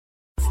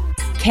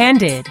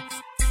Candid,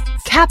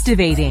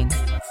 captivating,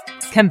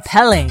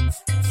 compelling.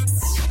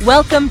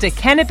 Welcome to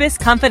Cannabis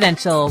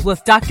Confidential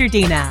with Dr.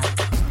 Dina.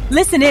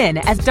 Listen in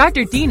as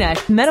Dr. Dina,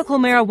 medical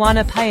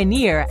marijuana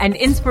pioneer and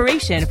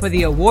inspiration for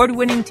the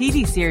award-winning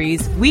TV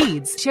series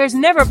Weeds, shares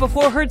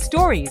never-before-heard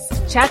stories,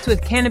 chats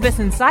with cannabis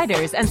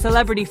insiders and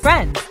celebrity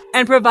friends,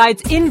 and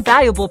provides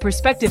invaluable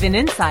perspective and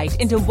insight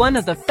into one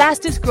of the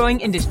fastest-growing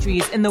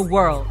industries in the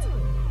world.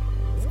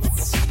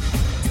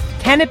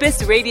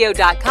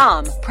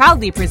 CannabisRadio.com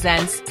proudly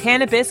presents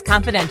Cannabis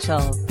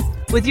Confidential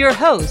with your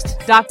host,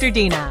 Dr.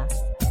 Dina.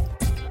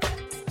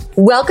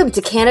 Welcome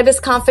to Cannabis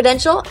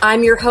Confidential.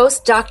 I'm your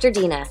host, Dr.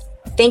 Dina.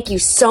 Thank you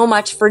so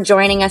much for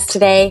joining us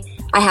today.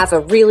 I have a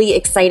really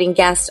exciting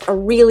guest, a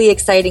really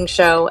exciting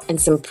show, and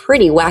some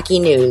pretty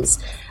wacky news.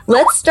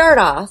 Let's start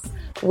off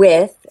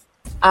with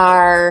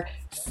our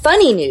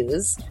funny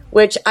news,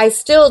 which I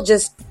still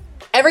just,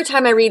 every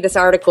time I read this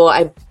article,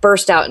 I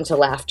burst out into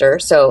laughter,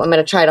 so I'm going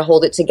to try to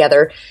hold it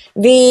together.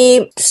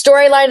 The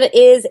storyline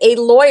is a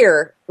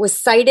lawyer was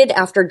cited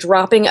after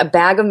dropping a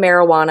bag of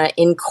marijuana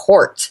in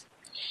court.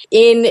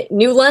 In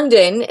New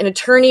London, an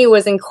attorney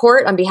was in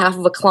court on behalf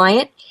of a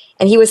client,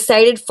 and he was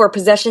cited for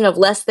possession of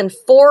less than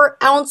 4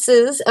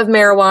 ounces of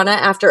marijuana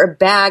after a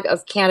bag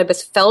of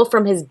cannabis fell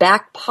from his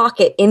back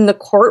pocket in the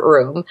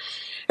courtroom.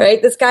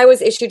 Right? This guy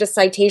was issued a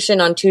citation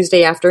on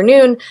Tuesday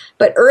afternoon,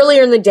 but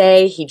earlier in the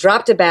day, he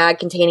dropped a bag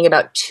containing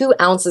about 2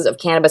 ounces of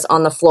cannabis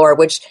on the floor,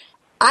 which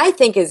I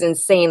think is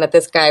insane that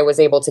this guy was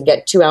able to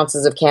get 2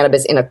 ounces of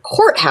cannabis in a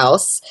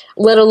courthouse,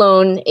 let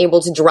alone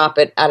able to drop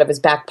it out of his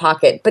back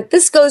pocket. But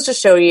this goes to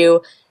show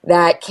you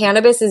that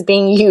cannabis is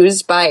being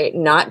used by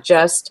not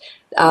just,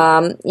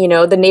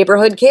 the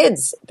neighborhood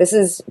kids. This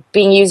is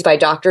being used by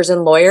doctors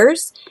and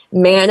lawyers,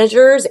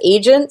 managers,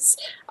 agents,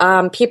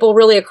 people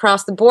really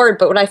across the board.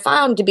 But what I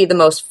found to be the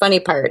most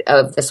funny part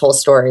of this whole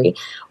story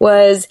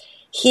was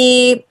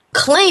he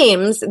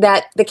claims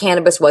that the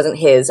cannabis wasn't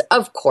his,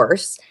 of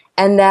course,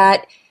 and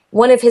that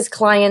one of his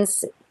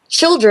clients'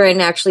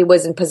 children actually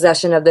was in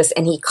possession of this,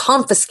 and he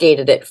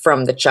confiscated it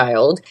from the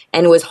child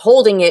and was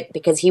holding it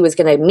because he was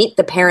going to meet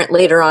the parent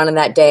later on in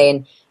that day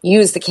and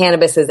use the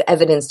cannabis as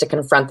evidence to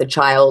confront the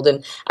child.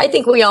 And I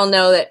think we all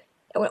know that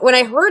when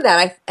I heard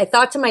that, I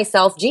thought to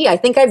myself, gee, I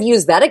think I've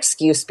used that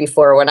excuse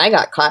before when I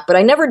got caught, but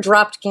I never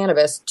dropped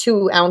cannabis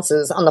 2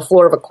 ounces on the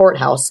floor of a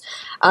courthouse.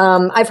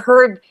 I've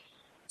heard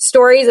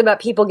stories about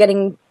people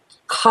getting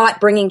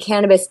caught bringing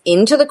cannabis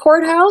into the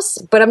courthouse,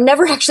 but I've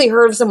never actually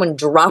heard of someone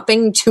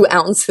dropping 2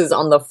 ounces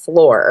on the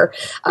floor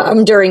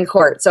during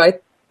court. So I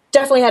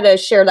definitely had to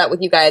share that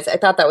with you guys. I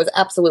thought that was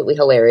absolutely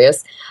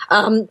hilarious.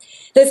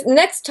 This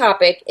next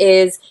topic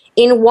is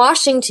in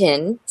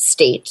Washington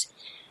State.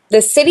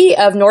 The city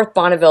of North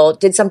Bonneville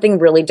did something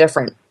really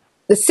different.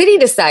 The city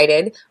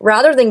decided,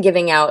 rather than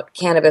giving out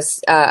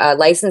cannabis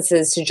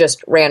licenses to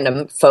just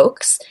random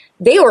folks,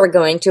 they were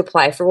going to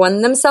apply for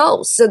one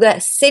themselves. So the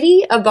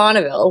city of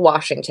Bonneville,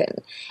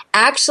 Washington,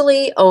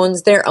 actually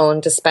owns their own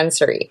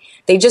dispensary.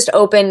 They just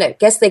opened, I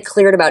guess they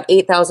cleared about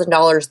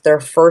 $8,000 their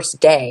first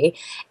day,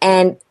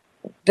 and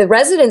the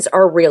residents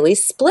are really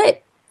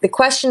split. The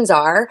questions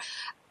are,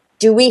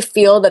 do we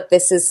feel that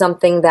this is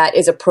something that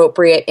is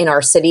appropriate in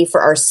our city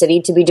for our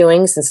city to be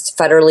doing since it's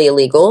federally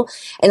illegal?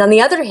 And on the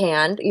other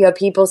hand, you have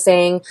people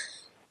saying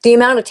the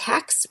amount of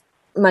tax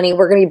money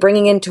we're going to be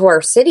bringing into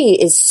our city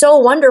is so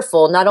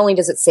wonderful. Not only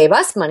does it save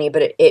us money,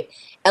 but it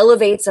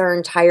elevates our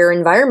entire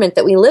environment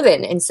that we live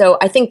in. And so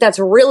I think that's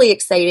really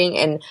exciting.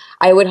 And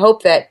I would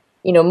hope that,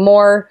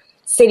 more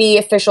city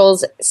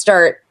officials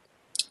start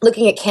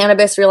looking at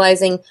cannabis,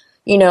 realizing,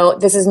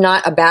 this is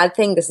not a bad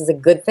thing. This is a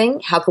good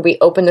thing. How could we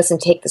open this and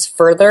take this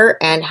further?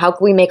 And how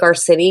can we make our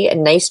city a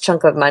nice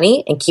chunk of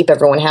money and keep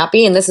everyone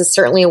happy? And this is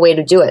certainly a way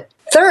to do it.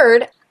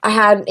 Third, I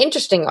had an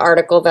interesting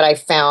article that I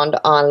found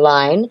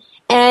online.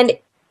 And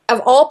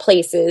of all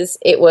places,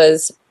 it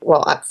was,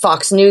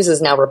 Fox News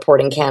is now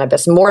reporting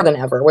cannabis more than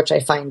ever, which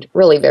I find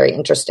really very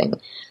interesting.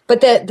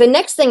 But the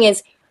next thing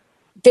is,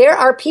 there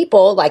are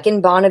people like in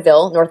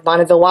Bonneville, North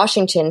Bonneville,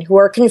 Washington, who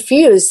are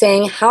confused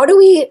saying, how do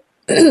we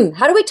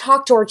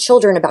talk to our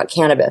children about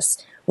cannabis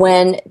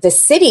when the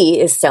city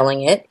is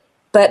selling it,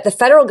 but the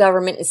federal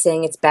government is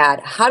saying it's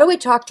bad? How do we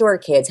talk to our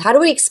kids? How do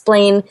we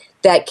explain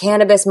that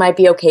cannabis might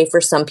be okay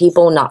for some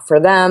people, not for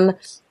them?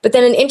 But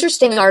then an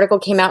interesting article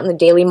came out in the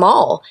Daily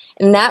Mall,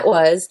 and that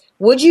was,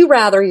 would you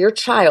rather your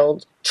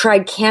child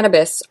tried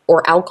cannabis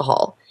or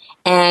alcohol?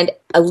 And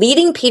a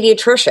leading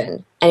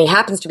pediatrician, and he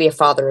happens to be a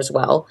father as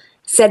well,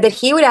 said that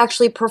he would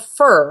actually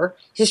prefer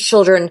his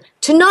children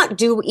to not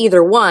do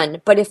either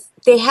one, but if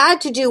they had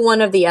to do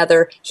one or the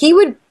other, he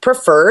would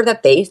prefer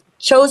that they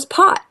chose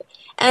pot.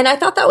 And I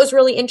thought that was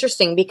really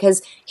interesting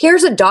because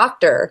here's a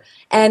doctor,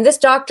 and this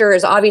doctor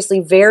is obviously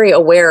very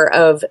aware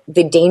of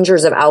the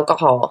dangers of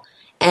alcohol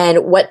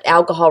and what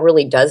alcohol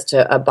really does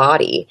to a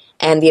body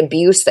and the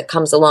abuse that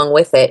comes along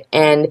with it.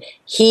 And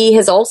he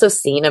has also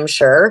seen, I'm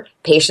sure,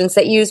 patients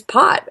that use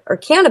pot or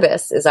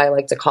cannabis, as I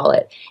like to call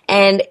it.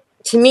 And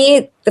to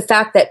me, the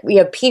fact that we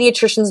have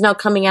pediatricians now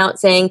coming out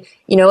saying,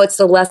 it's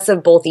the less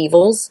of both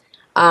evils,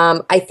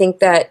 I think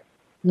that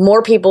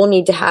more people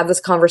need to have this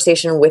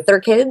conversation with their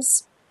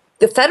kids.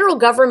 The federal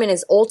government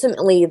is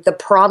ultimately the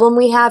problem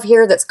we have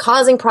here that's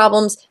causing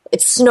problems.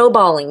 It's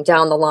snowballing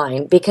down the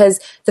line because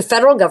the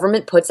federal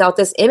government puts out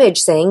this image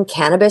saying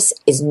cannabis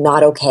is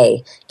not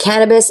okay.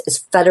 Cannabis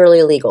is federally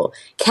illegal.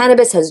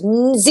 Cannabis has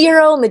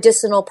zero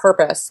medicinal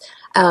purpose.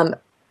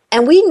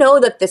 And we know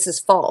that this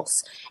is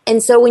false.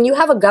 And so when you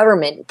have a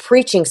government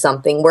preaching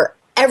something where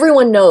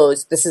everyone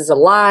knows this is a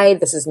lie,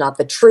 this is not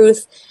the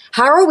truth,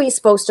 how are we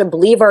supposed to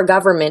believe our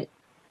government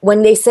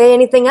when they say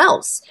anything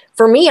else?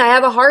 For me, I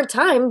have a hard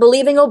time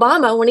believing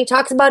Obama when he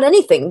talks about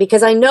anything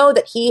because I know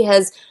that he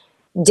has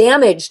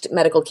damaged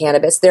medical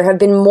cannabis. There have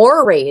been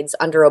more raids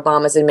under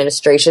Obama's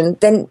administration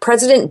than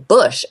President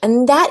Bush,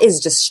 and that is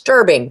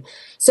disturbing.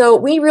 So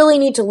we really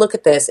need to look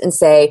at this and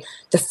say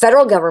the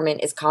federal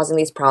government is causing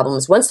these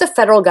problems. Once the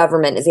federal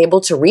government is able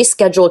to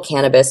reschedule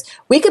cannabis,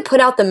 we could put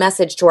out the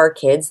message to our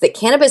kids that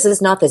cannabis is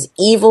not this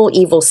evil,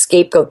 evil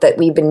scapegoat that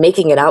we've been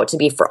making it out to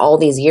be for all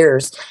these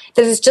years,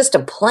 that it's just a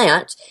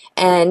plant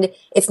and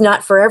it's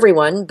not for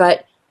everyone,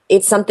 but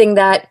it's something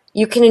that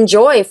you can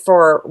enjoy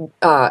for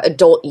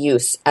adult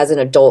use as an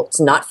adult. It's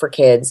not for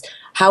kids.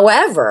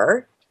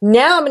 However,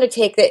 now I'm going to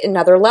take it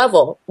another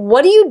level.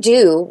 What do you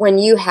do when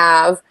you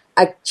have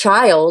a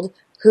child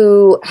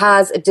who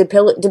has a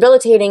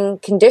debilitating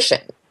condition?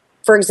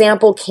 For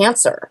example,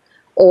 cancer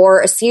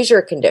or a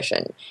seizure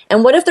condition.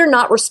 And what if they're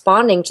not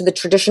responding to the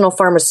traditional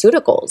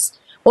pharmaceuticals?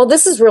 Well,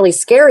 this is really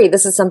scary.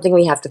 This is something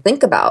we have to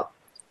think about.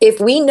 If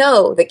we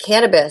know that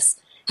cannabis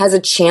has a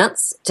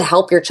chance to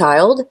help your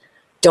child,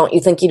 don't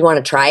you think you'd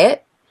want to try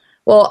it?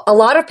 Well, a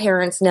lot of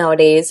parents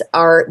nowadays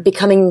are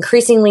becoming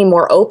increasingly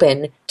more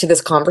open to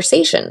this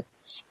conversation.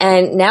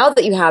 And now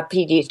that you have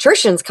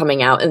pediatricians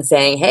coming out and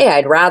saying, hey,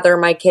 I'd rather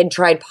my kid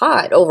tried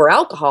pot over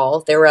alcohol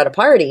if they were at a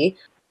party,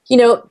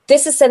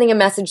 this is sending a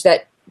message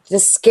that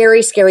this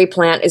scary, scary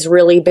plant has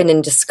really been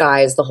in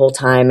disguise the whole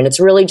time. And it's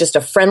really just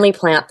a friendly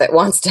plant that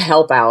wants to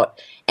help out.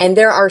 And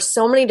there are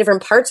so many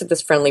different parts of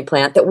this friendly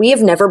plant that we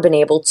have never been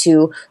able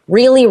to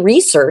really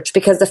research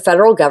because the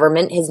federal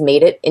government has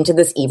made it into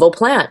this evil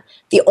plant.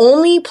 The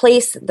only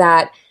place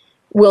that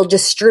will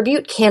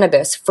distribute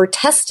cannabis for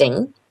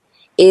testing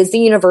is the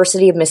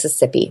University of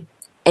Mississippi.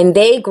 And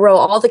they grow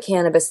all the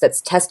cannabis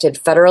that's tested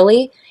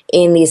federally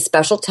in these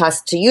special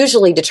tests to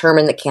usually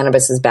determine that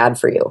cannabis is bad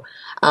for you.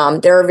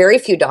 There are very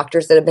few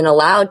doctors that have been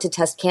allowed to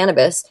test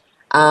cannabis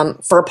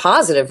for a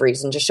positive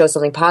reason, to show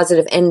something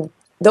positive. And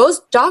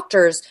those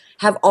doctors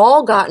have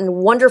all gotten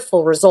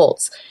wonderful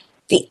results.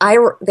 The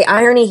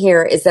irony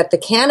here is that the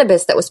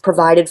cannabis that was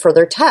provided for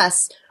their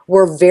tests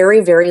were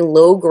very, very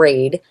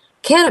low-grade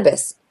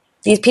cannabis.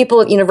 These people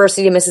at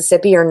University of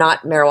Mississippi are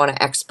not marijuana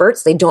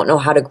experts. They don't know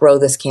how to grow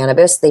this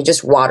cannabis. They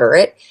just water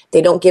it.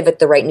 They don't give it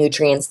the right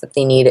nutrients that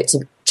they need it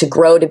to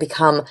grow to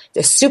become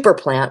a super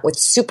plant with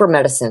super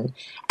medicine.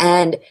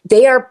 And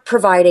they are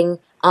providing,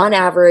 on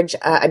average,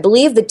 I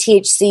believe the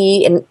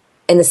THC and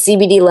the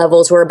CBD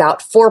levels were about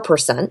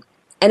 4%.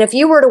 And if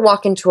you were to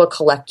walk into a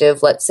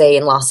collective, let's say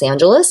in Los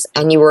Angeles,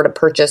 and you were to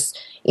purchase,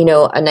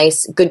 a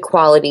nice, good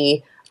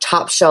quality,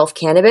 top shelf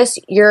cannabis,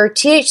 your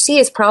THC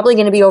is probably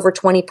going to be over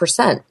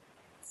 20%.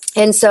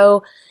 And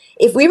so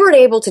if we were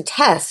able to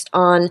test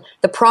on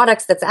the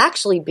products that's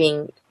actually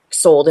being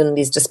sold in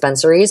these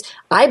dispensaries,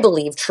 I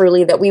believe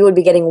truly that we would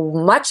be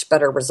getting much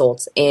better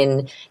results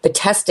in the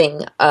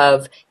testing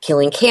of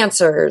killing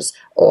cancers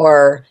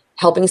or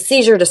helping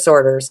seizure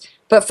disorders.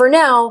 But for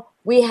now,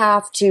 we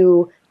have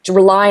to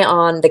rely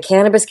on the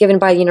cannabis given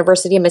by the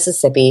University of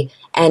Mississippi,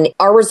 and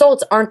our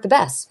results aren't the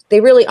best.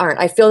 They really aren't.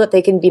 I feel that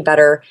they can be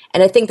better,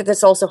 and I think that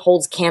this also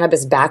holds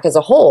cannabis back as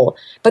a whole.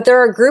 But there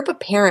are a group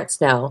of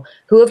parents now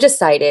who have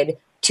decided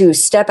to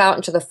step out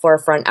into the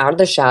forefront, out of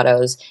the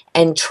shadows,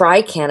 and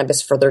try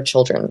cannabis for their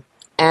children.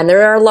 And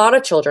there are a lot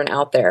of children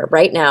out there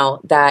right now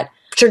that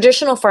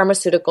traditional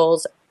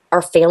pharmaceuticals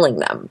are failing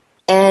them.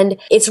 And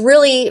it's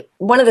really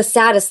one of the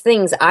saddest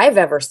things I've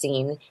ever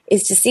seen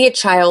is to see a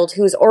child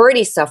who's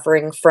already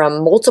suffering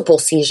from multiple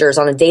seizures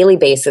on a daily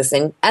basis.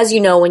 And as you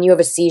know, when you have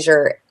a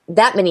seizure,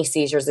 that many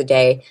seizures a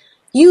day,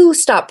 you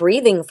stop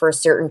breathing for a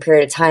certain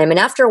period of time. And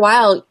after a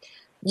while,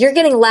 you're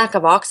getting lack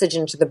of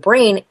oxygen to the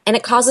brain, and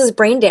it causes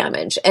brain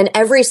damage. And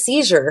every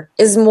seizure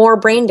is more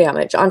brain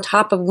damage on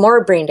top of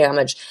more brain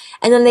damage.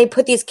 And then they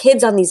put these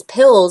kids on these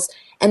pills,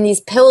 and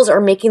these pills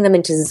are making them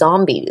into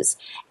zombies,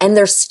 and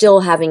they're still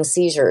having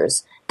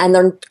seizures, and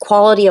their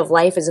quality of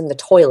life is in the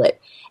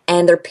toilet,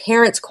 and their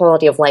parents'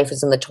 quality of life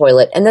is in the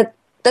toilet, and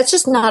that's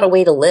just not a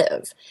way to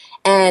live.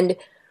 And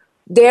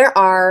there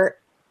are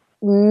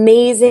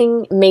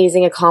amazing,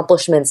 amazing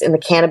accomplishments in the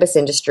cannabis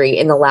industry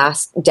in the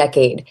last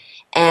decade,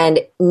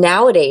 and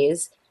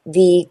nowadays,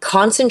 the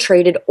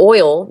concentrated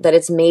oil that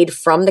is made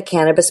from the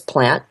cannabis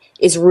plant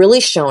is really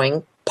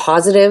showing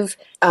positive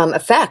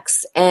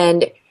effects,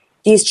 and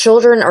these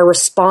children are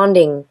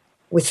responding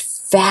with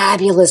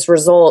fabulous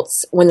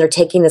results when they're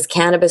taking this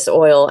cannabis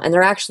oil, and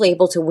they're actually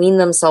able to wean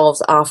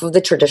themselves off of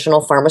the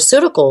traditional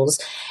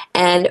pharmaceuticals.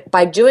 And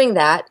by doing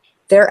that,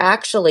 they're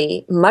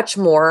actually much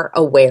more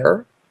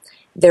aware.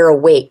 They're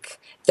awake.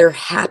 they're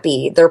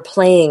happy, they're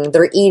playing,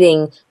 they're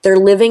eating, they're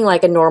living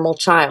like a normal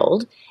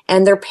child,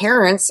 and their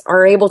parents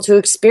are able to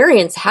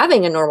experience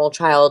having a normal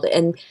child.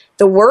 And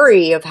the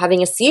worry of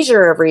having a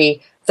seizure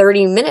every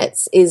 30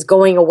 minutes is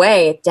going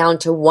away down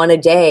to one a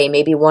day,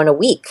 maybe one a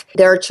week.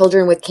 There are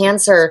children with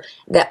cancer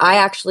that I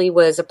actually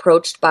was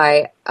approached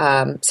by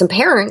some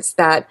parents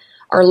that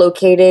are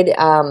located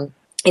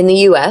in the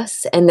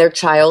U.S., and their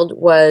child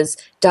was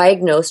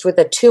diagnosed with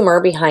a tumor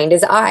behind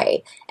his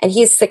eye, and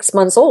he is 6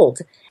 months old.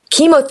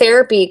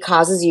 Chemotherapy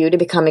causes you to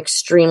become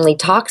extremely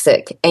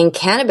toxic, and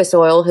cannabis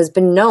oil has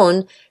been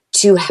known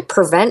to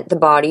prevent the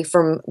body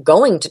from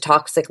going to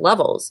toxic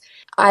levels.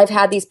 I've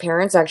had these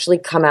parents actually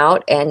come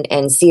out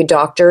and see a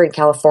doctor in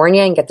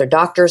California and get their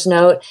doctor's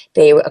note.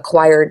 They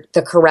acquired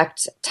the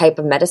correct type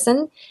of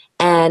medicine,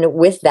 and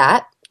with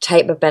that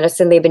type of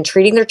medicine, they've been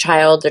treating their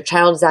child. Their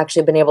child has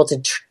actually been able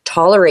to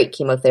tolerate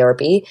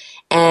chemotherapy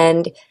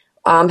and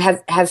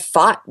have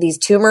fought these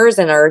tumors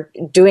and are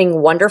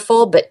doing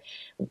wonderful. But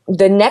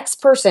the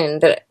next person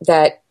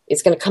that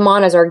is going to come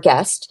on as our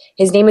guest,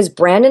 his name is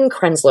Brandon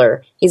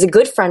Krenzler. He's a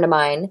good friend of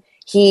mine.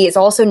 He is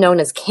also known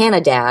as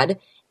Cannadad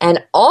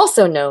and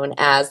also known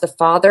as the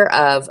father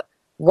of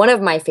one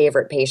of my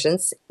favorite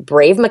patients,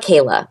 brave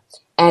Mykayla.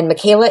 And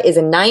Mykayla is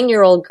a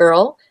 9-year-old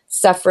girl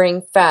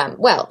suffering from,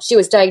 she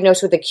was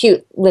diagnosed with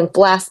acute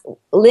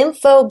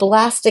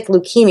lymphoblastic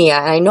leukemia,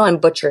 and I know I'm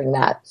butchering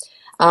that.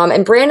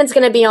 And Brandon's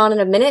going to be on in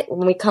a minute.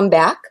 When we come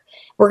back,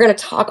 we're going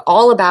to talk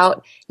all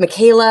about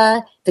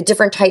Mykayla, the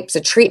different types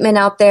of treatment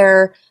out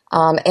there.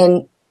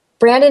 And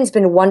Brandon's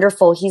been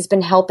wonderful. He's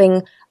been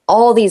helping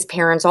all these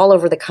parents all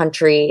over the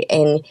country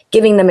and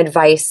giving them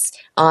advice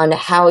on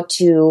how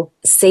to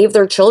save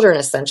their children,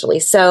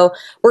 essentially. So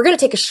we're going to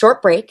take a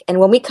short break, and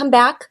when we come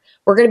back,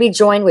 we're going to be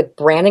joined with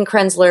Brandon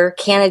Krenzler,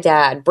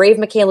 Cannadad, brave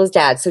Mykayla's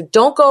dad. So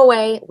don't go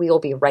away. We will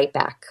be right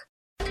back.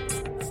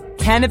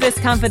 Cannabis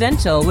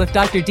Confidential with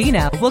Dr.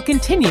 Dina will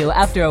continue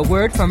after a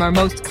word from our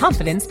most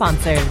confident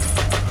sponsors.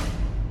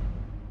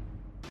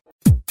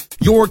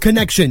 Your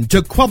connection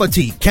to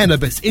quality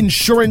cannabis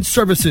insurance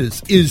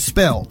services is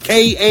spelled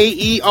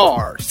K-A-E-R-C-H-E-R.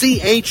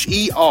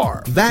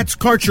 That's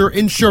Karcher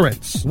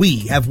Insurance.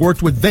 We have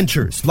worked with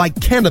ventures like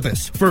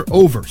cannabis for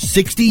over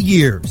 60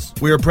 years.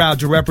 We're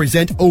proud to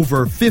represent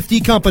over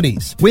 50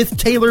 companies with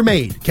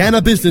tailor-made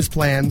cannabis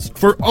plans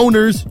for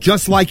owners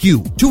just like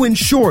you to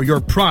insure your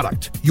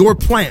product, your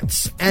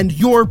plants, and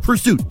your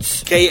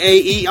pursuits.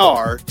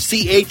 K-A-E-R-C-H-E-R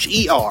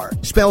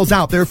spells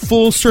out their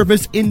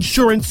full-service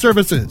insurance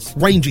services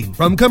ranging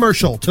from commercial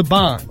to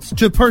bonds,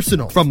 to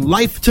personal, from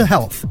life to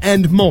health,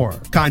 and more.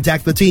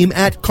 Contact the team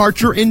at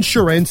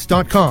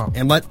KarcherInsurance.com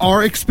and let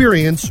our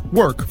experience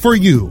work for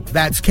you.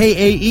 That's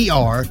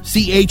K-A-E-R-C-H-E-R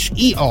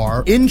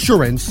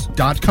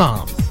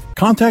Insurance.com.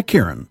 Contact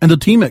Karen and the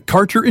team at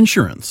Karcher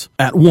Insurance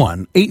at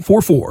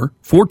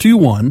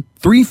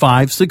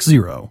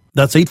 1-844-421-3560.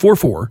 That's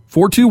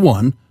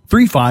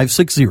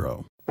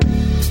 844-421-3560.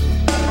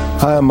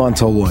 Hi, I'm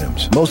Montel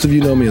Williams. Most of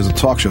you know me as a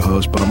talk show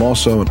host, but I'm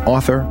also an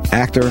author,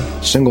 actor,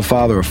 single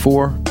father of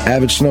 4,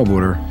 avid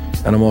snowboarder,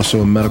 and I'm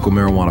also a medical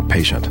marijuana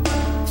patient.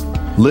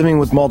 Living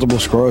with multiple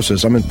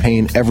sclerosis, I'm in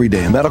pain every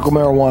day. Medical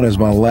marijuana is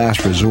my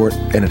last resort,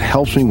 and it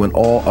helps me when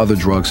all other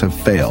drugs have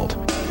failed.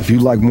 If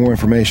you'd like more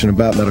information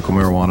about medical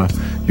marijuana,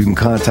 you can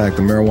contact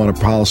the Marijuana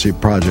Policy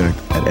Project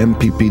at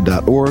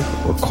mpp.org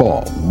or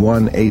call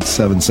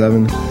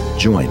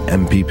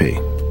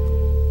 1-877-JOIN-MPP.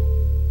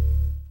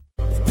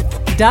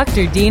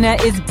 Dr. Dina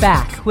is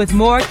back with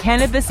more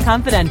Cannabis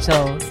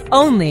Confidential,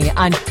 only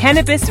on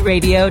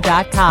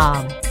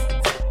CannabisRadio.com.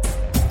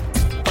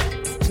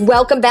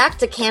 Welcome back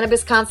to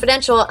Cannabis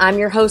Confidential. I'm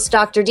your host,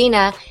 Dr.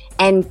 Dina.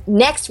 And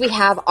next we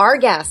have our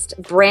guest,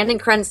 Brandon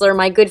Krenzler,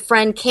 my good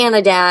friend,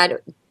 Cannadad,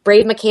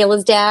 brave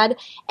Mykayla's dad.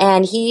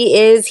 And he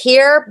is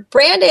here.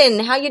 Brandon,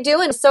 how you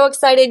doing? So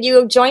excited you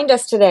have joined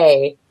us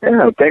today.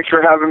 Yeah, thanks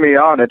for having me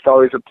on. It's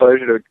always a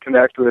pleasure to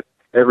connect with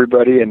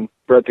everybody and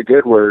spread the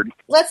good word.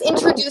 Let's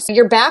introduce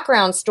your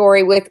background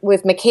story with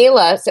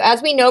Mykayla. So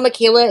as we know,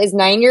 Mykayla is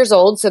 9 years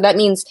old. So that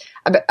means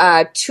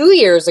 2.5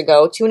 years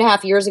ago,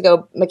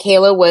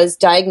 Mykayla was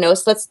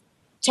diagnosed. Let's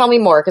tell me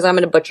more because I'm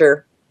going to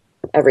butcher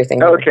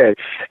everything. Okay.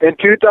 In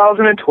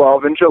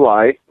 2012, in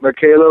July,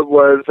 Mykayla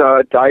was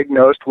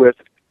diagnosed with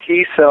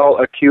T-Cell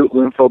Acute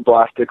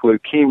Lymphoblastic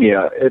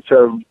Leukemia. It's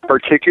a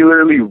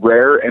particularly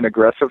rare and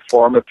aggressive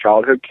form of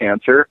childhood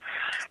cancer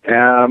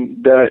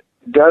that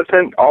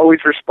doesn't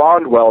always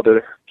respond well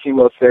to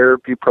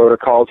chemotherapy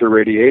protocols or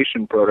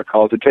radiation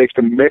protocols. It takes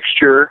a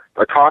mixture,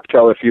 a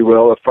cocktail, if you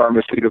will, of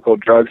pharmaceutical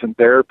drugs and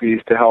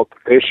therapies to help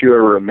issue a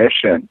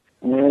remission.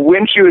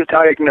 When she was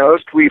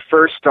diagnosed, we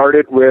first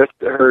started with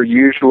her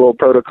usual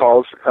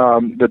protocols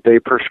that they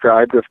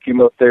prescribed of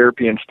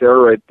chemotherapy and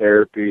steroid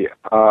therapy.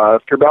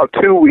 After about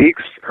 2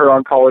 weeks, her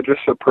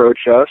oncologist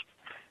approached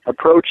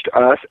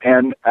us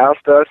and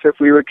asked us if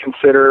we would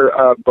consider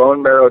a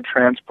bone marrow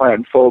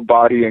transplant, full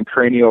body and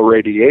cranial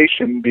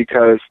radiation,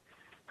 because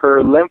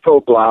her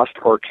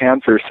lymphoblast or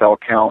cancer cell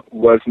count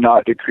was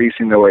not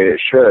decreasing the way it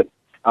should.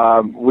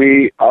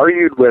 We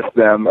argued with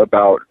them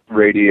about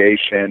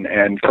radiation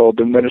and told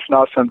them that it's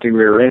not something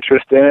we were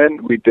interested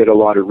in. We did a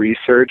lot of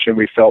research, and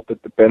we felt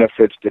that the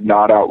benefits did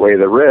not outweigh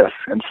the risks.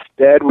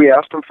 Instead, we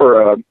asked them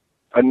for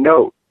a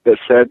note that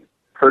said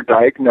her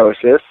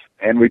diagnosis,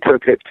 and we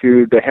took it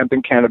to the Hemp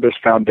and Cannabis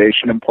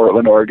Foundation in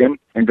Portland, Oregon,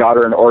 and got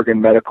her an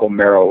Oregon medical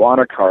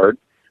marijuana card,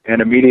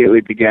 and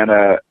immediately began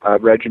a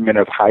regimen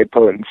of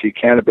high-potency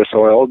cannabis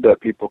oil that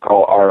people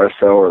call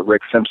RSO, or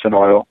Rick Simpson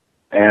oil.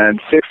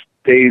 And 6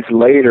 days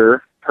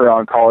later, her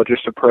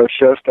oncologist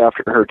approached us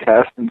after her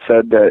test and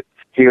said that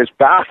he was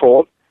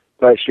baffled,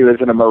 but she was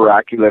in a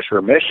miraculous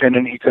remission,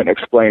 and he couldn't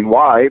explain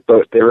why,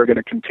 but they were going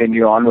to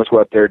continue on with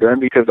what they're doing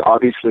because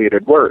obviously it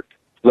had worked.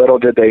 Little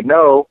did they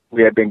know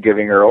we had been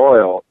giving her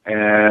oil.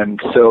 And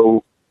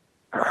so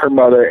her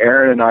mother,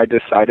 Erin, and I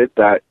decided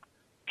that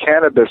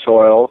cannabis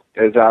oil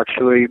is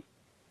actually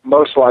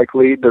most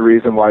likely the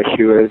reason why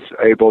she was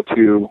able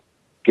to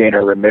gain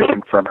a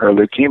remission from her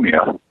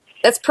leukemia.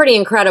 That's pretty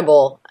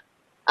incredible.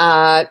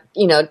 That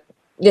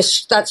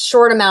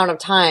short amount of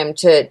time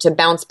to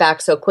bounce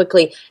back so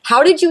quickly.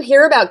 How did you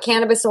hear about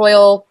cannabis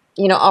oil,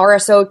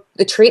 RSO,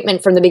 the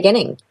treatment from the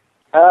beginning?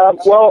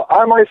 Well,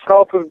 I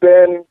myself have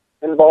been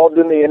involved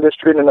in the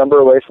industry in a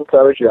number of ways since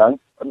I was young.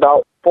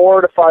 About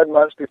 4 to 5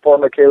 months before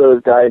Mykayla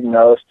was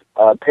diagnosed,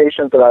 a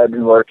patient that I had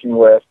been working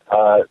with,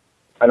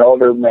 an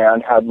older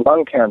man, had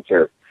lung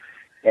cancer.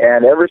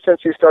 And ever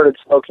since he started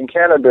smoking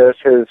cannabis,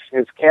 his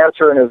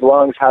cancer in his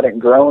lungs hadn't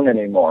grown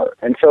anymore.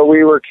 And so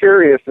we were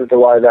curious as to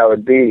why that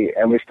would be,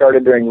 and we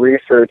started doing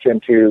research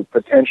into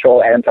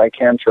potential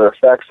anti-cancer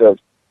effects of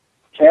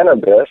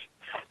cannabis,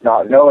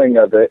 not knowing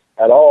of it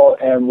at all,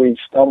 and we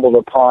stumbled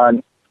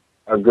upon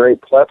a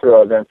great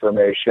plethora of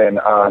information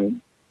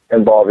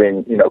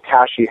involving,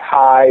 Kashi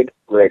Hyde,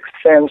 Rick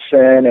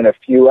Simpson, and a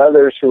few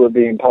others who were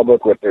being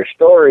public with their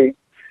story.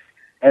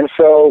 And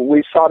so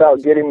we sought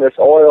out getting this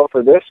oil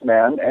for this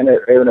man, and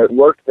it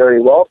worked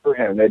very well for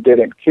him. It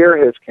didn't cure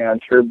his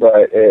cancer,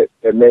 but it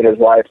made his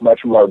life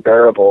much more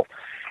bearable.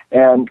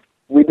 And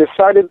we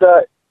decided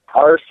that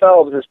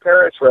ourselves, as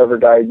parents were ever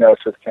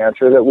diagnosed with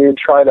cancer, that we would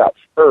try that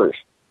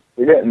first.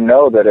 We didn't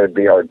know that it would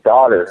be our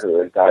daughter who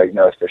was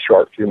diagnosed a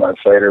short few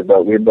months later,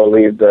 but we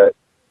believed that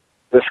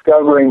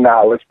discovering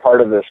that was part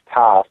of this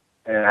path,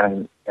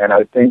 and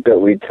I think that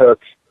we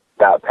took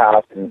that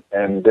path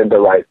and did the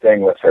right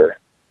thing with her.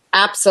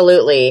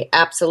 Absolutely,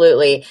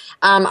 absolutely.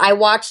 I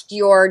watched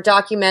your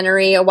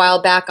documentary a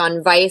while back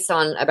on Vice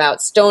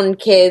about stoned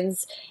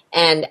kids,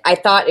 and I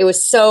thought it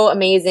was so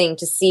amazing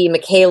to see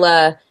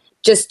Mykayla,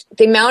 just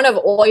the amount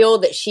of oil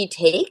that she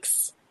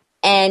takes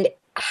and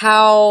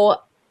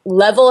how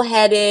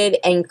level-headed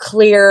and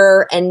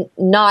clear and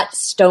not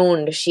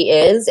stoned she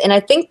is. And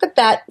I think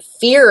that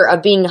fear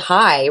of being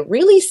high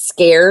really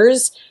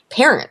scares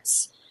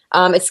parents.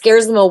 It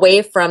scares them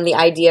away from the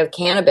idea of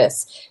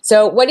cannabis.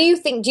 So what do you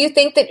think? Do you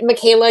think that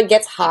Mykayla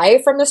gets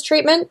high from this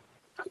treatment?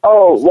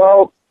 Oh,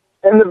 well,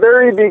 in the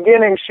very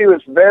beginning, she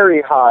was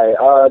very high.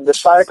 The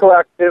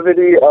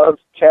psychoactivity of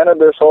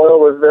cannabis oil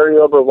was very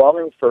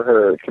overwhelming for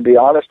her, to be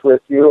honest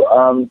with you.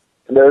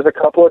 There's a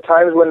couple of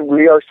times when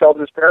we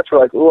ourselves as parents were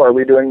like, ooh, are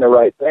we doing the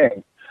right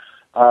thing?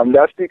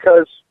 That's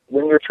because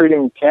when you're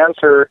treating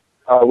cancer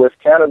with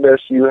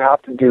cannabis, you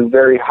have to do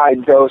very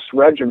high-dose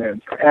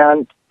regimens.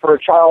 And for a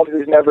child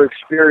who's never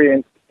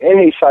experienced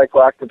any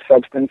psychoactive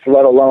substance,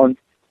 let alone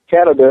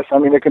cannabis,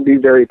 it can be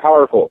very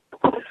powerful.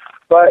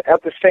 But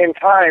at the same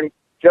time,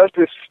 just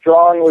as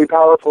strongly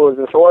powerful as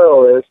this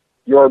oil is,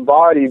 your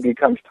body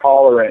becomes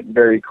tolerant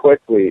very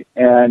quickly.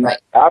 And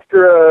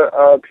after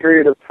a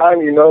period of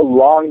time, you no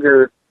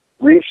longer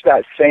reach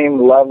that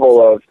same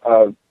level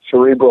of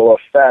cerebral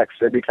effects.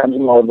 It becomes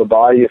more of a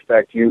body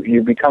effect.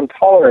 You become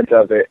tolerant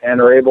of it and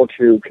are able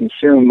to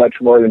consume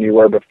much more than you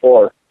were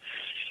before.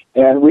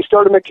 And we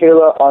started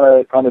Mykayla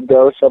on a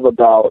dose of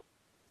about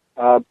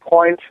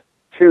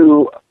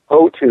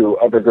 0.202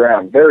 of a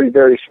gram, very,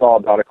 very small,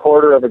 about a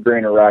quarter of a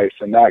grain of rice,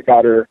 and that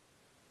got her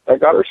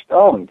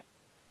stoned.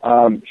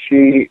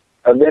 She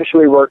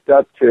eventually worked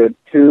up to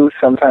 2,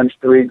 sometimes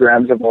 3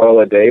 grams of oil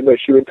a day, but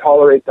she would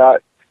tolerate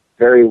that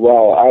very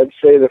well. I'd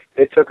say that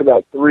it took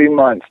about 3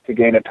 months to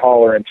gain a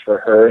tolerance for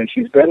her, and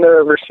she's been there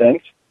ever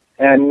since.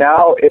 And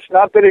now it's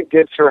not that it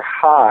gets her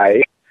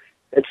high,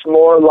 it's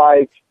more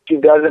like she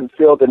doesn't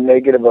feel the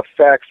negative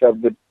effects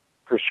of the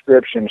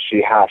prescription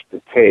she has to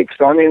take.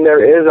 So,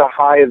 there is a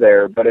high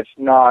there, but it's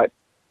not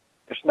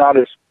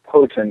as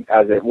potent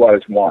as it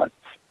was once.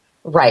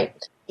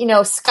 Right.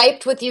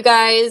 Skyped with you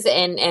guys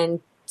and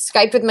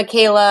Skyped with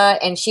Mykayla,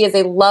 and she is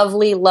a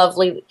lovely,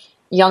 lovely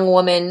young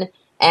woman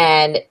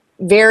and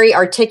very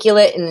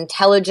articulate and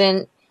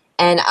intelligent,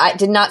 and it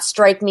did not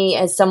strike me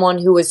as someone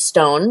who was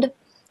stoned.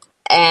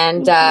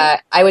 And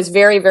I was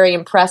very, very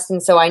impressed,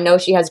 and so I know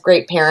she has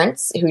great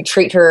parents who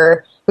teach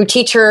her,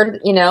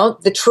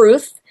 the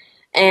truth,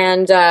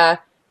 and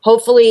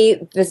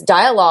hopefully this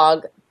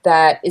dialogue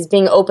that is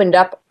being opened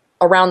up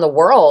around the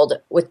world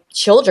with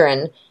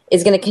children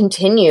is going to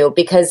continue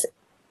because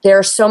there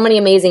are so many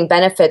amazing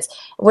benefits.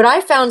 What I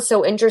found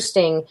so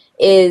interesting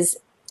is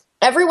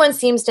everyone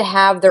seems to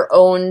have their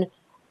own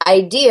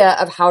idea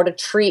of how to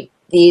treat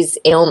these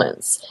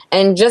ailments.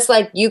 And just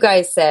like you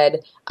guys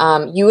said,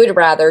 you would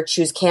rather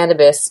choose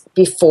cannabis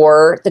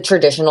before the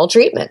traditional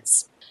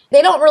treatments.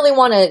 They don't really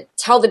want to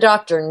tell the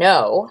doctor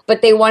no,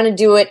 but they want to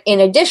do it in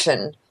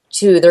addition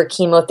to their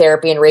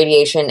chemotherapy and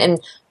radiation. And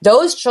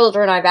those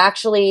children I've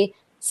actually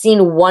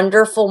seen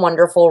wonderful,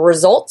 wonderful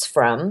results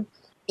from.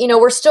 You know,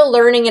 we're still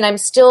learning, and I'm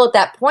still at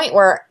that point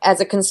where as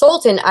a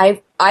consultant,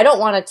 I don't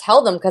want to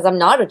tell them because I'm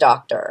not a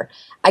doctor.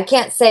 I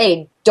can't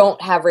say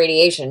don't have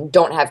radiation,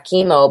 don't have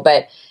chemo,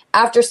 but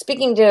after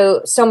speaking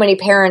to so many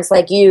parents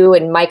like you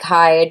and Mike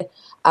Hyde,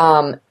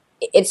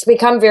 it's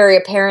become very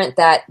apparent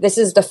that this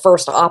is the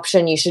first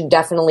option. You should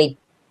definitely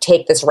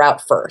take this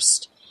route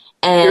first.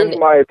 And here's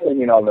my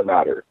opinion on the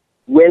matter.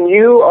 When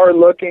you are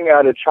looking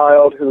at a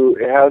child who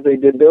has a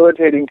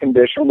debilitating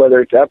condition,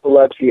 whether it's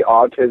epilepsy,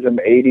 autism,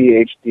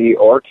 ADHD,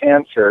 or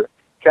cancer,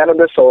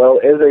 cannabis oil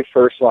is a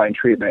first-line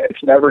treatment.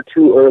 It's never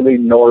too early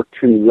nor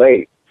too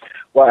late.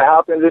 What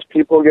happens is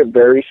people get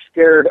very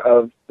scared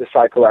of the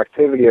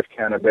psychoactivity of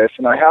cannabis,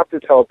 and I have to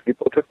tell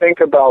people to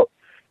think about,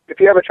 if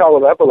you have a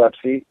child with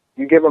epilepsy,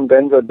 you give them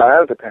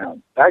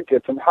benzodiazepam. That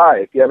gets them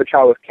high. If you have a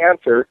child with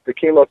cancer, the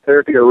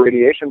chemotherapy or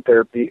radiation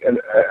therapy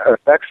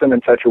affects them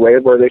in such a way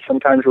where they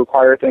sometimes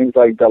require things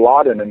like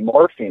Dilaudid and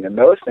morphine, and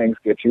those things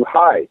get you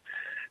high.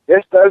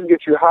 This does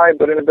get you high,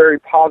 but in a very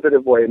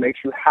positive way. It makes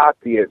you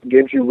happy. It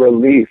gives you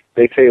relief.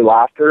 They say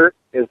laughter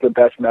is the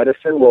best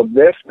medicine. Well,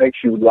 this makes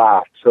you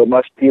laugh, so it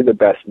must be the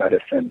best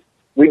medicine.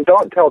 We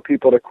don't tell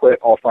people to quit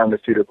all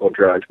pharmaceutical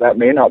drugs. That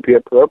may not be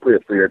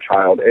appropriate for your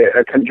child.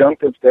 A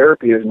conjunctive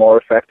therapy is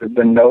more effective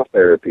than no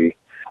therapy.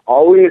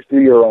 Always do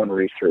your own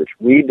research.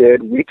 We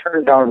did. We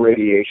turned down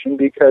radiation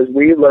because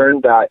we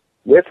learned that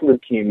with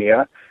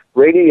leukemia,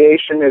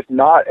 radiation is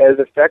not as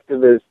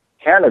effective as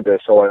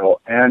cannabis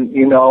oil. And,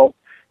 you know,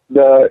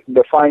 the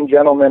fine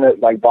gentlemen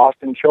at like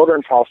Boston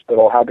Children's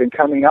Hospital have been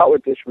coming out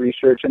with this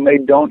research, and they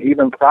don't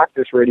even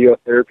practice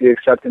radiotherapy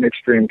except in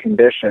extreme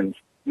conditions.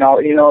 Now,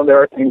 you know,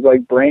 there are things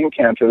like brain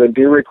cancer that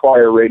do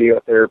require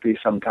radiotherapy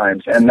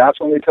sometimes, and that's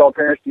when we tell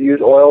parents to use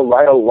oil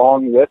right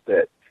along with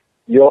it.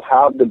 You'll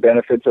have the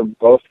benefits of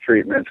both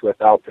treatments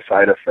without the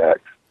side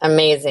effects.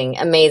 amazing,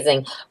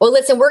 amazing. Well,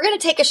 listen, we're going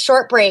to take a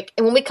short break,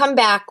 and when we come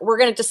back, we're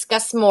going to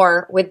discuss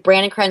more with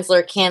Brandon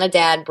Krenzler,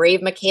 Cannadad,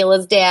 Brave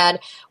Mykayla's dad.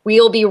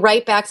 We'll be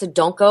right back, so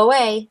don't go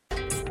away.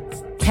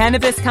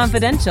 Cannabis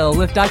Confidential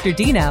with Dr.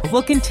 Dina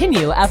will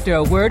continue after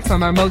a word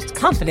from our most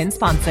confident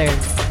sponsors.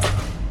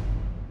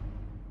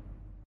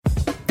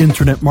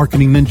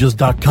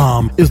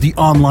 InternetMarketingNinjas.com is the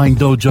online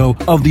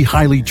dojo of the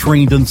highly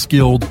trained and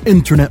skilled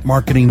Internet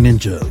Marketing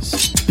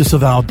Ninjas.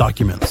 Disavow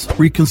documents,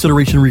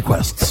 reconsideration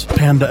requests,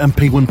 panda and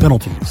penguin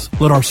penalties.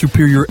 Let our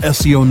superior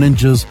SEO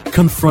ninjas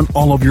confront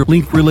all of your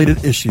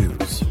link-related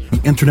issues. The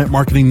Internet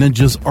Marketing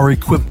Ninjas are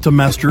equipped to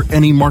master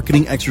any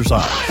marketing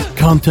exercise,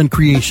 content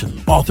creation,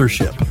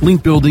 authorship,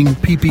 link building,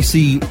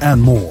 PPC,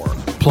 and more.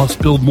 Plus,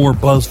 build more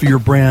buzz for your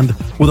brand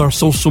with our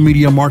social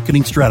media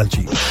marketing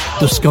strategy.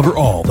 Discover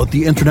all that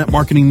the Internet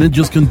Marketing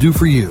Ninjas can do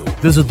for you.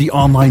 Visit the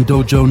online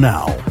dojo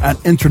now at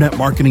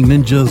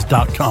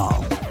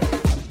InternetMarketingNinjas.com.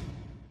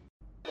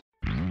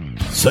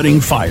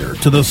 Setting fire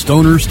to the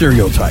stoner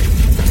stereotype.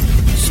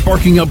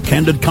 Sparking up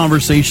candid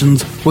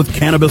conversations with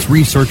cannabis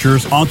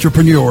researchers,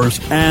 entrepreneurs,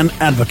 and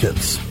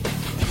advocates.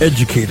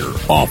 Educator,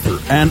 author,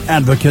 and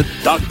advocate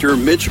Dr.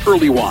 Mitch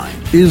Earlywine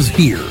is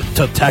here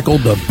to tackle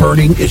the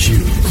burning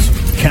issues.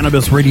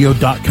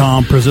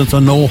 CannabisRadio.com presents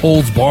a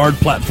no-holds-barred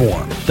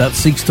platform that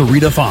seeks to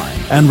redefine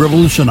and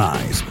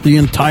revolutionize the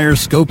entire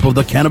scope of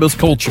the cannabis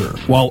culture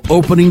while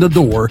opening the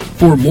door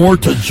for more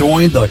to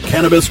join the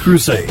Cannabis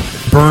Crusade.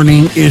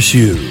 Burning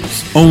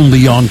issues,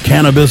 only on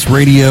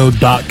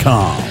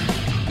CannabisRadio.com.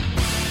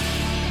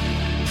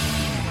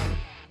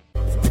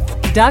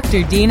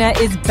 Dr. Dina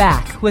is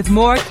back with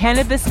more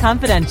Cannabis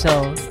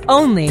Confidential,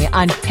 only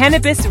on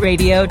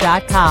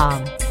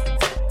CannabisRadio.com.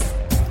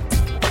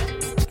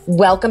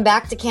 Welcome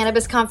back to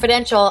Cannabis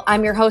Confidential.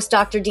 I'm your host,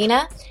 Dr.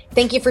 Dina.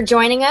 Thank you for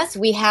joining us.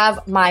 We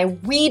have my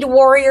weed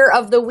warrior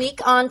of the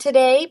week on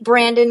today,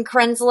 Brandon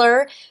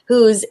Krenzler,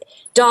 whose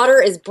daughter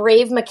is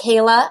Brave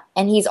Mykayla,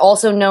 and he's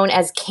also known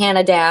as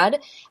Cannadad.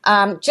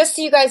 Just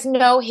so you guys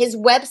know, his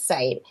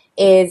website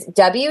is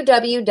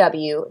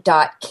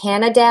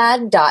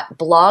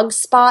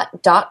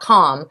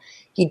www.cannadad.blogspot.com.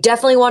 You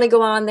definitely want to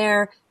go on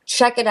there,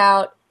 check it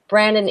out.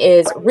 Brandon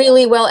is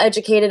really well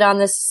educated on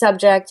this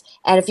subject,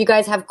 and if you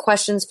guys have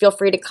questions, feel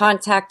free to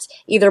contact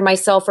either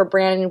myself or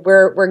Brandon.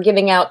 We're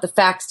giving out the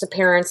facts to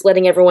parents,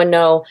 letting everyone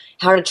know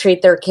how to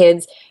treat their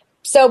kids.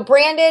 So,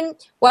 Brandon,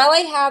 while I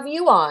have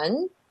you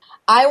on,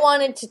 I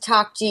wanted to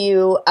talk to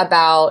you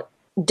about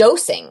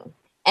dosing.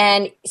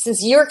 And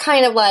since you're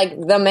kind of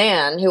like the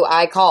man who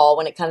I call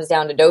when it comes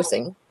down to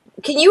dosing,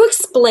 can you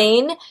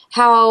explain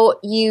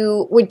how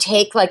you would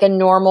take like a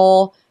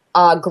normal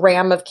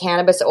gram of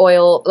cannabis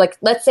oil, like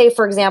let's say,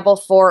 for example,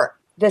 for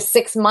the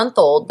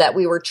 6-month-old that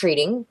we were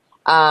treating.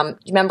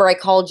 Remember I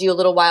called you a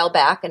little while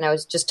back and I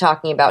was just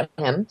talking about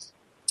him.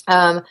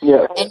 And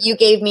you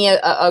gave me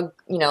a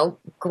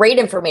great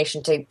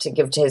information to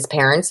give to his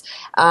parents.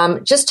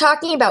 Just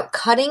talking about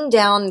cutting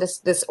down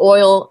this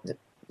oil,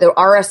 the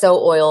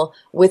RSO oil,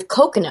 with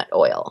coconut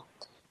oil.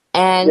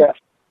 And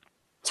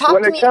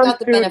talk to me about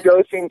the benefits. When it comes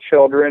to dosing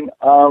children,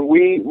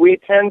 we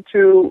tend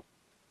to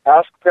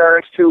ask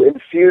parents to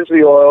infuse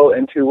the oil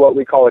into what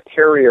we call a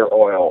carrier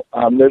oil.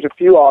 There's a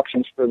few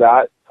options for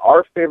that.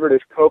 Our favorite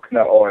is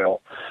coconut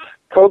oil.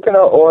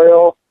 Coconut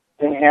oil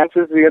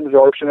enhances the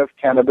absorption of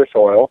cannabis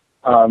oil.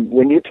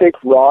 When you take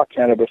raw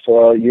cannabis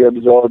oil, you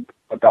absorb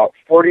about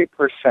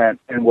 40%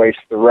 and waste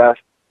the rest.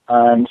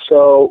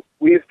 So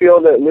we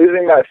feel that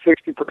losing that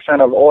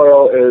 60% of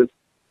oil is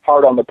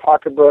hard on the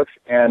pocketbooks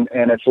and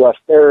it's less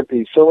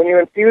therapy. So when you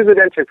infuse it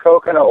into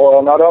coconut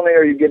oil, not only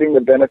are you getting the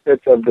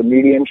benefits of the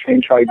medium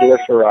chain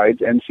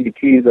triglycerides,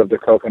 MCTs, of the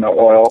coconut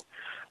oil,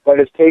 but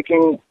it's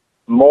taking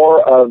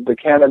more of the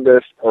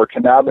cannabis or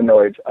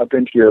cannabinoids up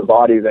into your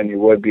body than you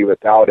would be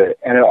without it.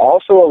 And it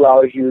also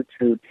allows you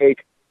to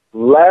take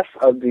less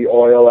of the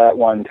oil at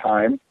one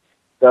time,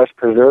 thus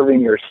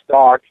preserving your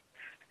stock,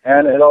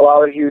 and it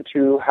allows you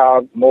to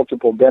have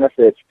multiple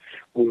benefits.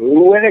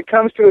 When it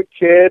comes to a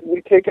kid,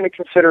 we take into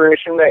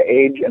consideration the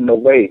age and the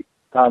weight.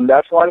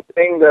 That's one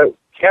thing that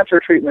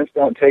cancer treatments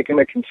don't take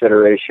into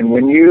consideration.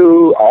 When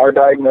you are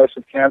diagnosed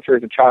with cancer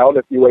as a child,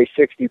 if you weigh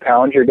 60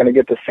 pounds, you're going to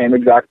get the same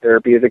exact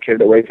therapy as a kid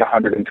that weighs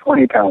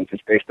 120 pounds.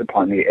 It's based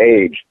upon the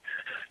age.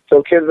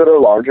 So kids that are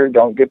larger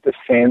don't get the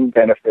same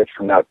benefits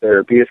from that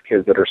therapy as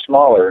kids that are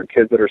smaller. And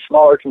kids that are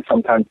smaller can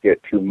sometimes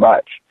get too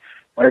much.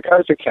 When it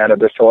comes to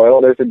cannabis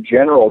oil, there's a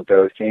general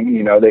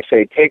dosing. They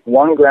say take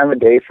 1 gram a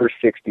day for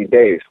 60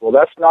 days. Well,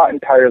 that's not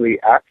entirely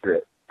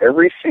accurate.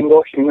 Every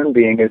single human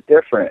being is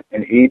different,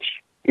 and each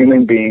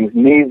human being's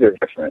needs are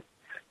different.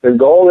 The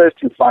goal is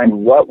to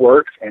find what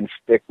works and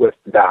stick with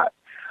that.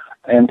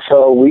 And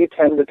so we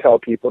tend to tell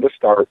people to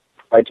start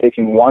by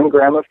taking 1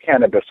 gram of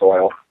cannabis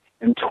oil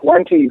and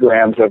 20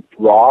 grams of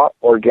raw,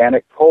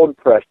 organic,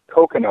 cold-pressed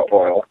coconut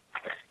oil,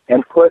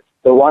 and put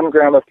the 1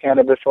 gram of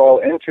cannabis oil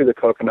into the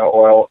coconut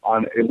oil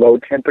on a low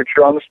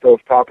temperature on the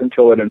stovetop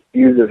until it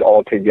infuses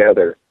all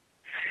together.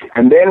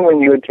 And then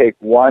when you would take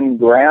 1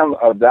 gram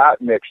of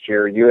that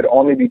mixture, you would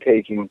only be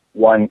taking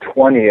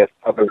 1/20th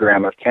of a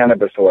gram of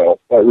cannabis oil,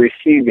 but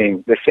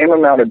receiving the same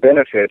amount of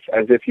benefits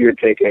as if you would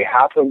take a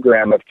 0.5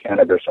 gram of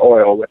cannabis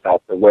oil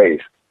without the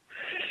waste.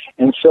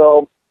 And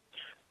so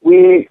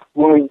when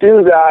we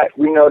do that,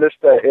 we notice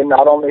that it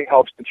not only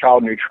helps the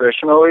child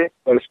nutritionally,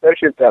 but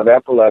especially if they have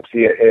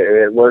epilepsy,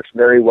 it works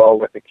very well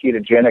with the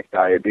ketogenic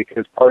diet,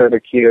 because part of the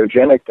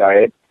ketogenic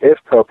diet is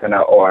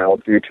coconut oil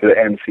due to the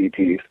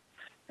MCTs.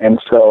 And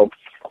so,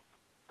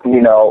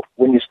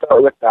 when you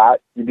start with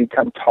that, you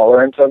become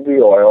tolerant of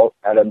the oil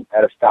at a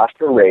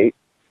faster rate,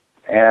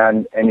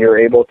 and you're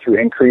able to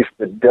increase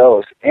the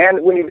dose.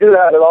 And when you do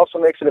that, it also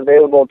makes it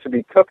available to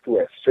be cooked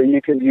with. So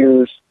you could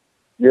use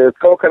your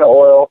coconut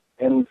oil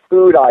in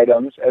food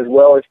items as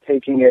well as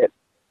taking it,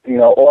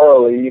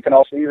 orally. You can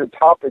also use it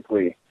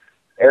topically.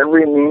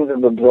 Every means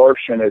of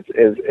absorption is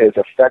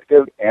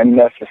effective and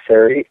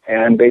necessary.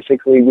 And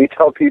basically, we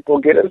tell people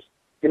get as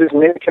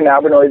many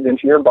cannabinoids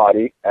into your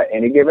body at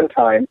any given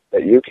time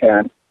that you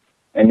can,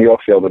 and you'll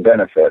feel the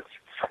benefits.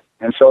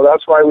 And so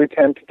that's why we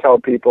tend to tell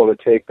people to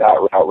take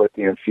that route with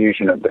the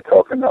infusion of the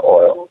coconut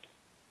oil.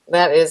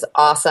 That is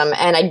awesome.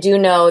 And I do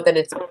know that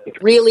it's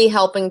really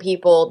helping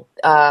people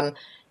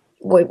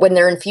when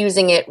they're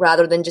infusing it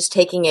rather than just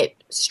taking it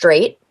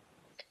straight.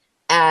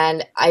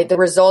 And the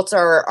results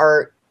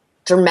are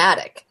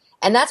dramatic.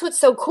 And that's what's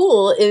so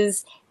cool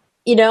is,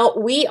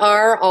 we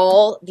are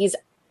all these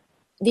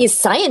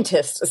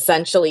scientists,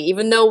 essentially,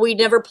 even though we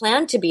never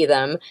planned to be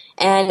them.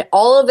 And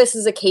all of this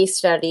is a case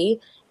study,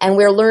 and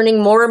we're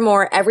learning more and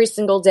more every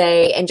single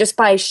day. And just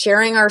by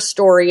sharing our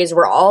stories,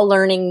 we're all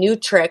learning new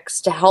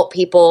tricks to help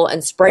people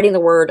and spreading the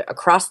word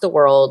across the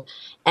world.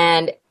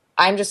 And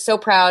I'm just so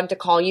proud to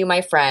call you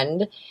my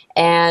friend.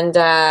 And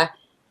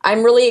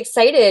I'm really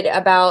excited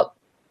about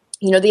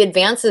the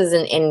advances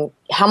in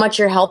how much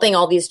you're helping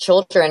all these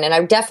children. And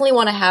I definitely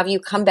want to have you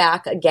come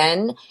back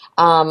again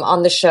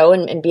on the show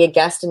and be a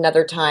guest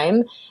another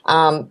time.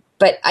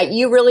 But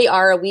you really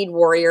are a lead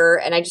warrior,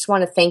 and I just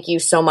want to thank you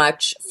so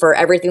much for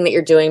everything that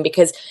you're doing,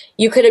 because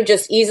you could have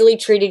just easily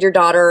treated your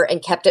daughter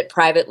and kept it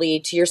privately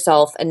to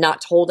yourself and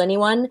not told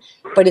anyone.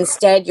 But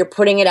instead, you're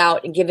putting it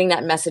out and giving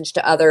that message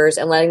to others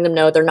and letting them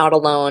know they're not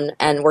alone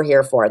and we're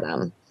here for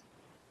them.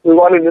 We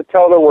wanted to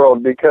tell the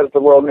world because the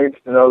world needs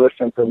to know this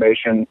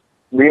information.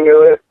 We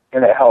knew it,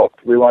 and it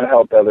helped. We want to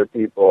help other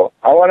people.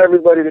 I want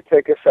everybody to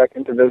take a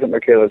second to visit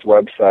Mykayla's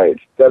website,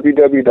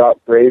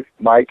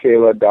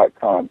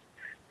 www.bravemykayla.com.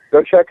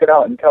 Go check it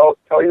out and tell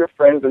your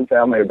friends and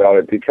family about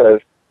it,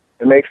 because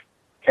it makes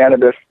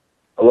cannabis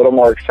a little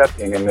more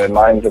accepting in the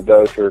minds of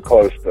those who are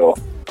close still.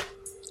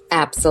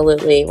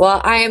 Absolutely. Well,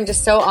 I am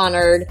just so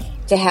honored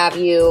to have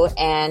you,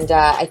 and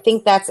I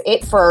think that's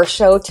it for our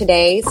show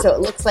today. So it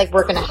looks like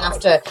we're going to have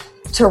to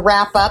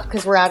wrap up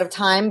because we're out of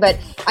time. But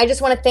I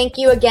just want to thank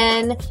you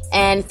again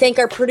and thank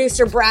our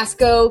producer,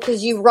 Brasco,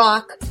 because you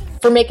rock,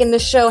 for making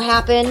this show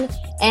happen.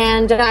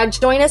 And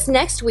join us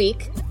next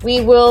week.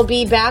 We will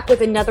be back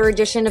with another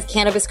edition of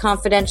Cannabis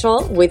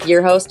Confidential with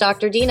your host,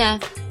 Dr. Dina.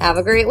 Have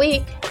a great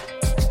week.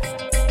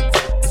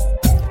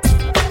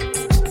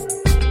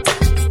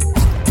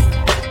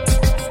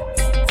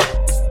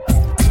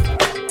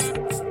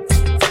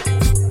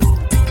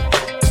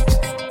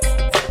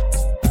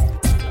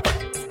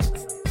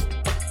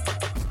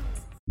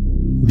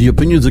 The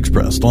opinions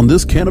expressed on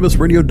this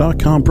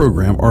CannabisRadio.com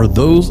program are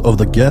those of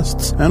the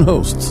guests and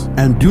hosts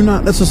and do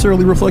not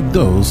necessarily reflect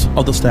those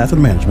of the staff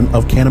and management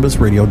of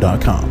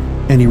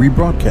CannabisRadio.com. Any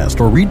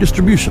rebroadcast or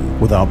redistribution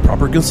without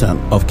proper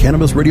consent of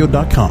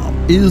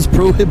CannabisRadio.com is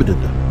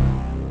prohibited.